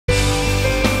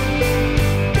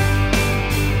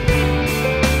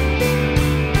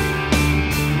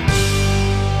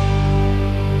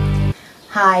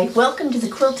Hi, welcome to the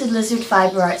Quilted Lizard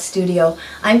Fiber Art Studio.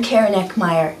 I'm Karen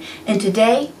Eckmeier, and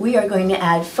today we are going to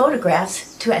add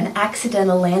photographs to an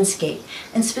accidental landscape,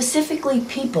 and specifically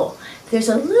people. There's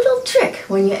a little trick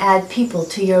when you add people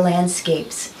to your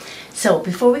landscapes. So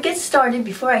before we get started,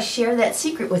 before I share that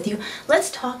secret with you, let's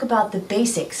talk about the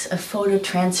basics of photo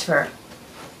transfer.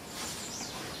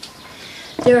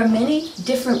 There are many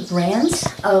different brands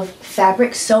of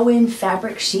fabric, sew-in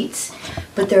fabric sheets,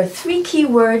 but there are three key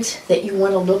words that you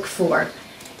want to look for.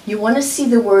 You want to see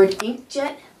the word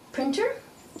inkjet printer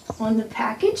on the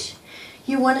package.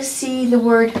 You want to see the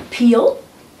word peel,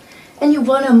 and you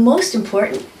want to, most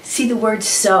important, see the word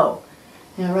sew.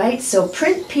 All right, so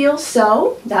print, peel,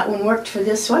 sew. That one worked for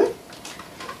this one.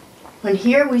 When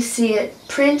here we see it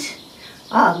print,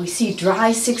 we see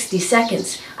dry 60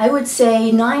 seconds. I would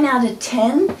say 9 out of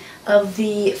 10 of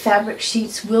the fabric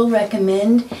sheets will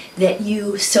recommend that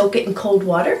you soak it in cold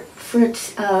water for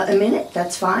a minute.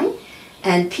 That's fine.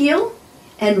 And peel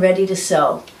and ready to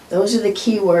sew. Those are the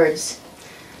key words.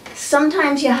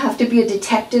 Sometimes you have to be a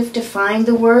detective to find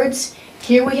the words.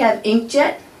 Here we have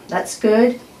inkjet. That's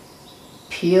good.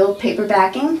 Peel paper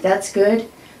backing. That's good.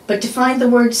 But to find the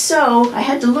word sew, I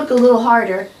had to look a little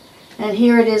harder. And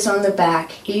here it is on the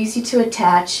back, easy to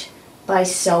attach by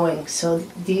sewing. So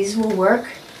these will work.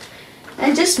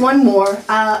 And just one more.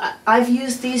 I've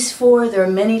used these four. There are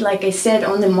many, like I said,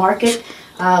 on the market.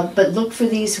 But look for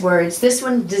these words. This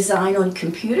one, design on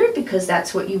computer, because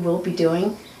that's what you will be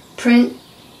doing. Print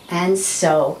and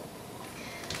sew.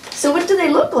 So what do they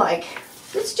look like?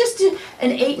 It's just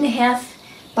an 8.5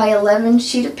 by 11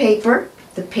 sheet of paper.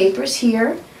 The paper's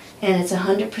here, and it's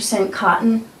 100%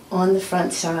 cotton on the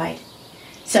front side.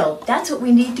 So that's what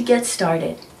we need to get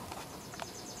started.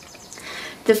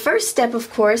 The first step,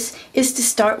 of course, is to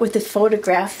start with the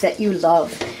photograph that you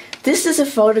love. This is a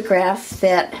photograph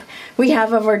that we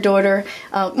have of our daughter.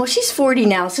 Well, she's 40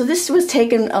 now, so this was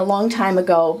taken a long time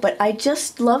ago, but I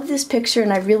just love this picture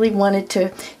and I really wanted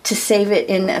to save it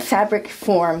in a fabric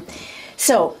form.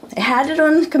 So I had it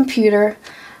on the computer.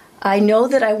 I know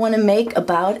that I want to make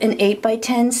about an 8 by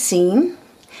 10 seam.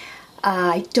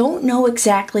 I don't know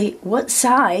exactly what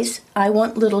size I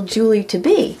want little Julie to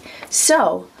be.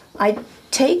 So I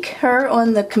take her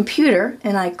on the computer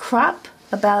and I crop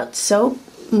about so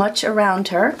much around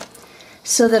her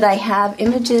so that I have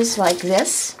images like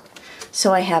this.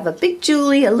 So I have a big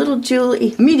Julie, a little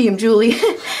Julie, medium Julie,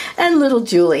 and little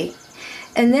Julie.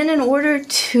 And then in order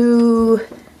to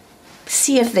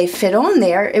see if they fit on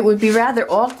there, it would be rather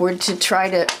awkward to try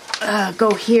to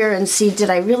go here and see, did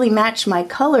I really match my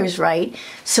colors right?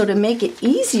 So to make it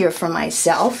easier for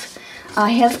myself,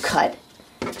 I have cut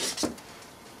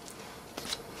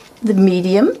the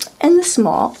medium and the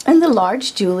small and the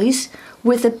large Julies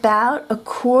with about a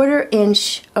 1/4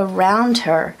 inch around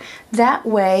her. That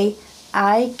way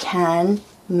I can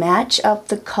match up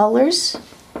the colors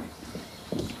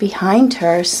behind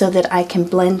her so that I can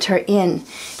blend her in.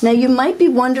 Now you might be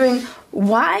wondering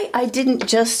why I didn't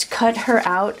just cut her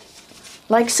out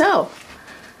like so.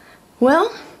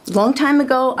 Well, a long time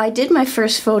ago I did my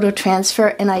first photo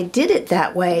transfer and I did it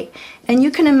that way. And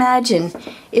you can imagine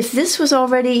if this was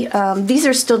already, these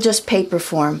are still just paper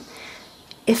form.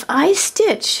 If I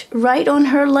stitch right on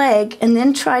her leg and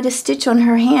then try to stitch on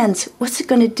her hands, what's it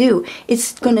going to do?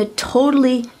 It's going to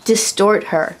totally distort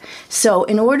her. So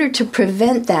in order to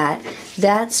prevent that,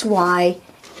 that's why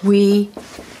we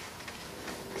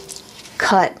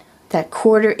cut that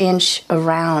 1/4 inch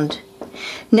around.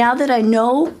 Now that I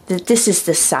know that this is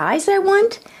the size I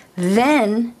want,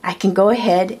 then I can go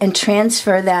ahead and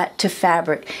transfer that to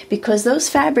fabric, because those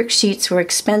fabric sheets are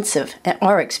expensive,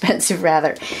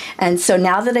 rather. And so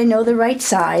now that I know the right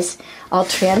size, I'll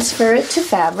transfer it to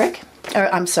fabric, or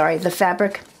I'm sorry, the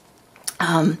fabric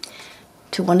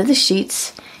to one of the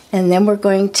sheets, and then we're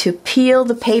going to peel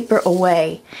the paper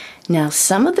away. Now,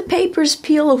 some of the papers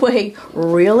peel away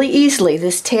really easily.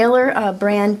 This Taylor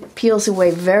brand peels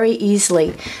away very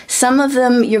easily. Some of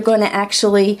them you're going to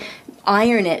actually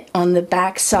iron it on the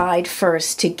back side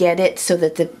first to get it so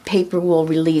that the paper will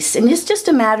release. And it's just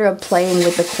a matter of playing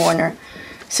with the corner.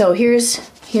 So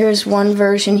here's one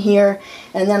version here,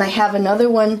 and then I have another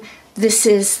one. This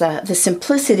is the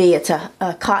Simplicity. It's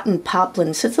a cotton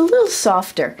poplin, so it's a little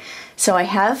softer. So I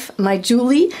have my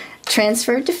Julie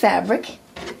transferred to fabric.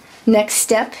 Next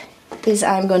step is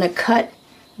I'm going to cut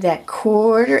that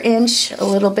 1/4 inch, a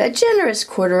little bit generous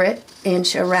 1/4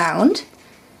 inch around.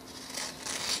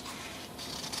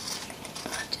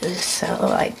 Just so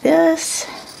like this.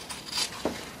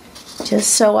 Just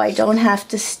so I don't have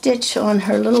to stitch on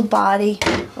her little body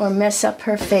or mess up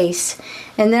her face.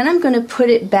 And then I'm going to put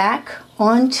it back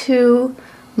onto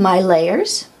my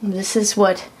layers. This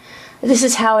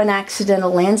is how an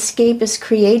accidental landscape is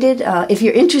created. If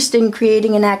you're interested in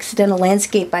creating an accidental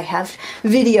landscape, I have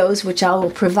videos which I will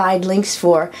provide links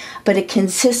for, but it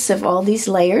consists of all these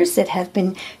layers that have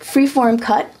been freeform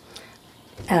cut.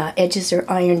 Edges are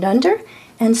ironed under,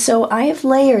 and so I have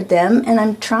layered them, and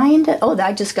I'm trying to, oh,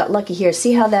 I just got lucky here.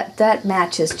 See how that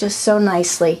matches just so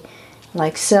nicely,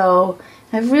 like so.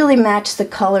 I've really matched the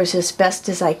colors as best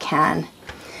as I can.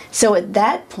 So at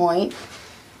that point,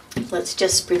 let's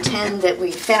just pretend that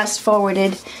we fast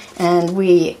forwarded and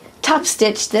we top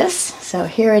stitched this. So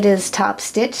here it is, top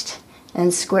stitched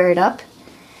and squared up.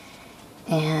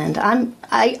 And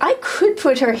I could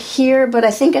put her here, but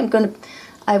I think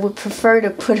I would prefer to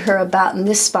put her about in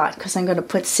this spot because I'm going to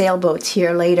put sailboats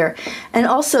here later. And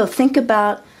also think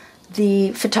about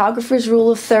the photographer's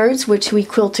rule of thirds, which we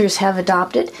quilters have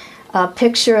adopted.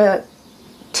 Picture a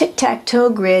tic-tac-toe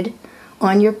grid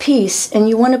on your piece, and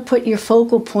you want to put your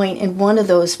focal point in one of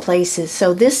those places.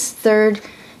 So this third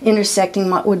intersecting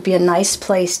would be a nice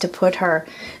place to put her.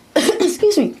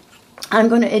 Excuse me. I'm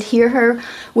going to adhere her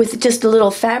with just a little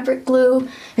fabric glue.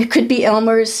 It could be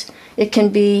Elmer's. It can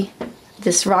be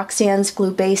this Roxanne's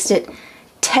glue based.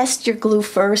 Test your glue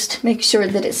first. Make sure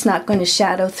that it's not going to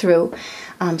shadow through.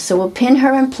 So we'll pin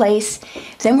her in place.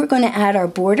 Then we're going to add our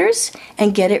borders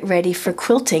and get it ready for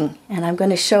quilting. And I'm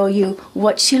going to show you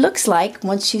what she looks like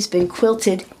once she's been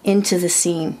quilted into the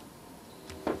scene.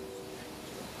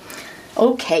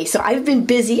 Okay, so I've been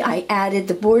busy. I added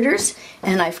the borders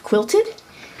and I've quilted.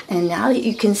 And now that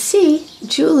you can see,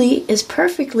 Julie is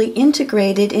perfectly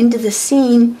integrated into the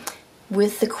scene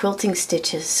with the quilting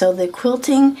stitches. So the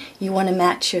quilting, you want to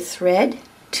match your thread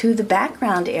to the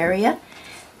background area.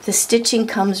 The stitching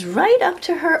comes right up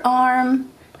to her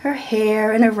arm, her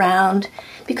hair, and around.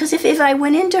 Because if I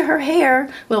went into her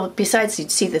hair, well, besides you'd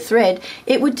see the thread,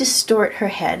 it would distort her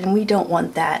head, and we don't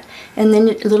want that. And then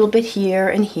a little bit here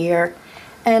and here.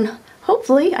 And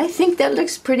hopefully, I think that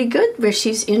looks pretty good where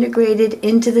she's integrated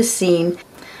into the scene.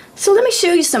 So let me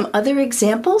show you some other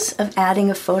examples of adding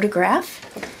a photograph.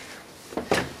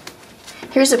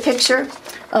 Here's a picture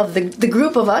of the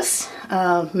group of us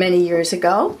many years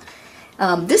ago.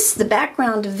 The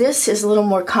background of this is a little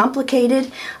more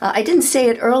complicated. I didn't say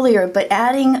it earlier, but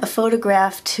adding a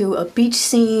photograph to a beach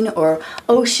scene or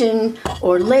ocean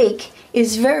or lake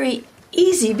is very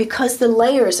easy because the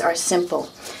layers are simple.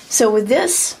 So with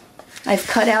this, I've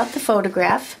cut out the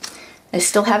photograph. I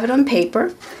still have it on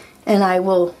paper, and I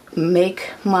will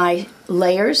make my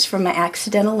layers for my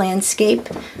accidental landscape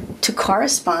to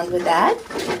correspond with that.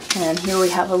 And here we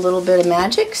have a little bit of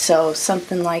magic, so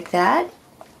something like that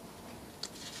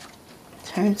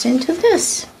turns into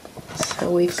this.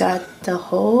 So we've got the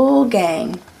whole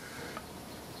gang.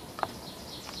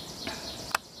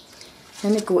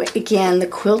 And again, the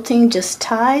quilting just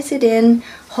ties it in,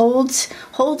 holds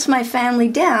my family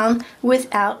down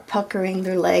without puckering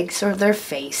their legs or their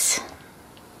face.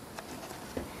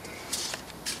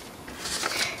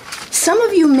 Some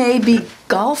of you may be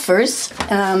golfers,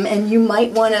 and you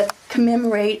might want to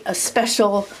commemorate a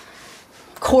special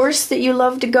course that you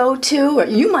love to go to, or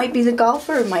you might be the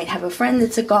golfer, or might have a friend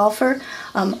that's a golfer.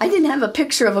 I didn't have a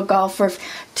picture of a golfer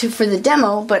for the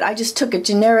demo, but I just took a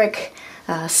generic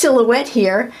silhouette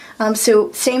here.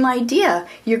 So same idea.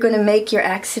 You're going to make your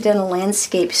accidental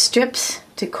landscape strips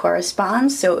to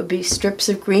correspond. So it would be strips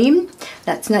of green.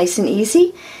 That's nice and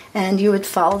easy. And you would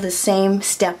follow the same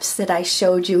steps that I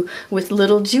showed you with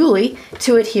little Julie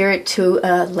to adhere it to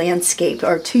a landscape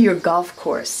or to your golf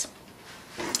course.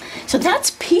 So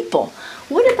that's people.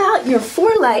 What about your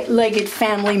four-legged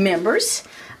family members?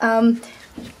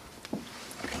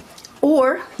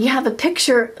 Or you have a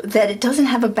picture that it doesn't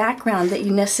have a background that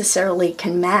you necessarily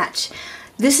can match.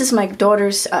 This is my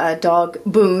daughter's dog,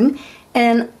 Boone,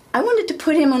 and I wanted to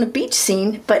put him on a beach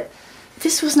scene, but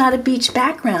this was not a beach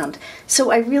background. So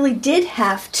I really did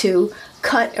have to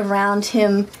cut around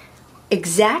him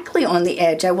exactly on the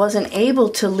edge. I wasn't able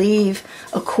to leave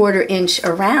a 1/4 inch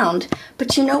around.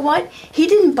 But you know what? He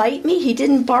didn't bite me. He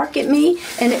didn't bark at me.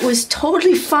 And it was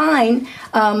totally fine.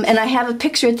 And I have a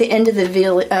picture at the end of the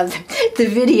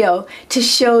video to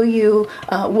show you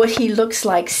what he looks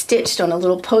like stitched on a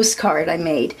little postcard I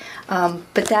made.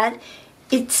 But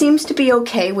it seems to be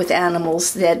okay with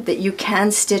animals that you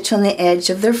can stitch on the edge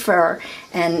of their fur.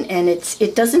 And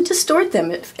it doesn't distort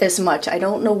them as much. I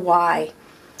don't know why.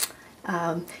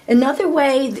 Another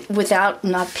way, without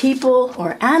not people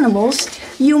or animals,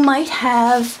 you might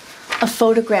have a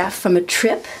photograph from a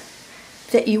trip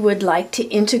that you would like to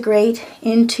integrate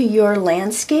into your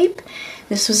landscape.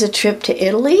 This was a trip to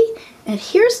Italy, and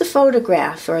here's the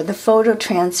photograph or the photo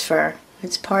transfer.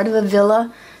 It's part of a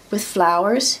villa with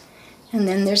flowers, and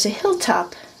then there's a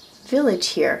hilltop village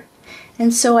here.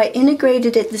 And so I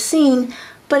integrated the scene,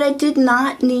 but I did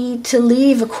not need to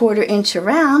leave a 1/4 inch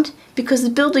around because the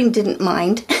building didn't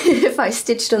mind if I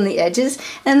stitched on the edges,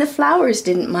 and the flowers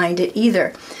didn't mind it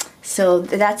either. So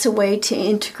that's a way to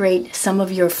integrate some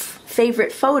of your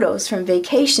favorite photos from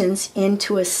vacations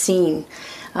into a scene.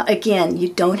 Again, you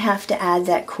don't have to add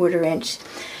that 1/4 inch.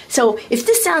 So if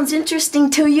this sounds interesting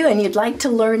to you and you'd like to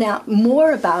learn out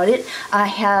more about it, I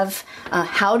have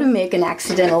how to make an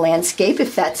accidental landscape,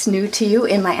 if that's new to you,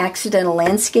 in my Accidental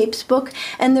Landscapes book.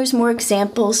 And there's more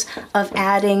examples of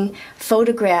adding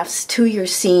photographs to your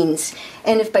scenes.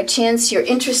 And if by chance you're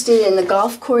interested in the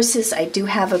golf courses, I do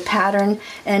have a pattern,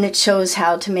 and it shows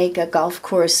how to make a golf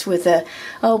course with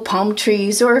palm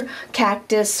trees or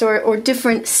cactus or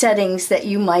different settings that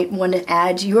you might want to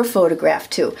add your photograph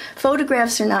to.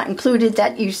 Photographs are not included,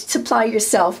 that you supply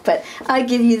yourself, but I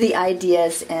give you the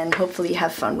ideas, and hopefully you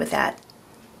have fun with that.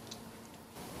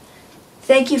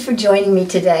 Thank you for joining me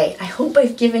today. I hope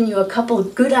I've given you a couple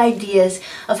of good ideas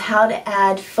of how to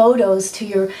add photos to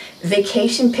your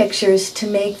vacation pictures to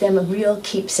make them a real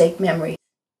keepsake memory.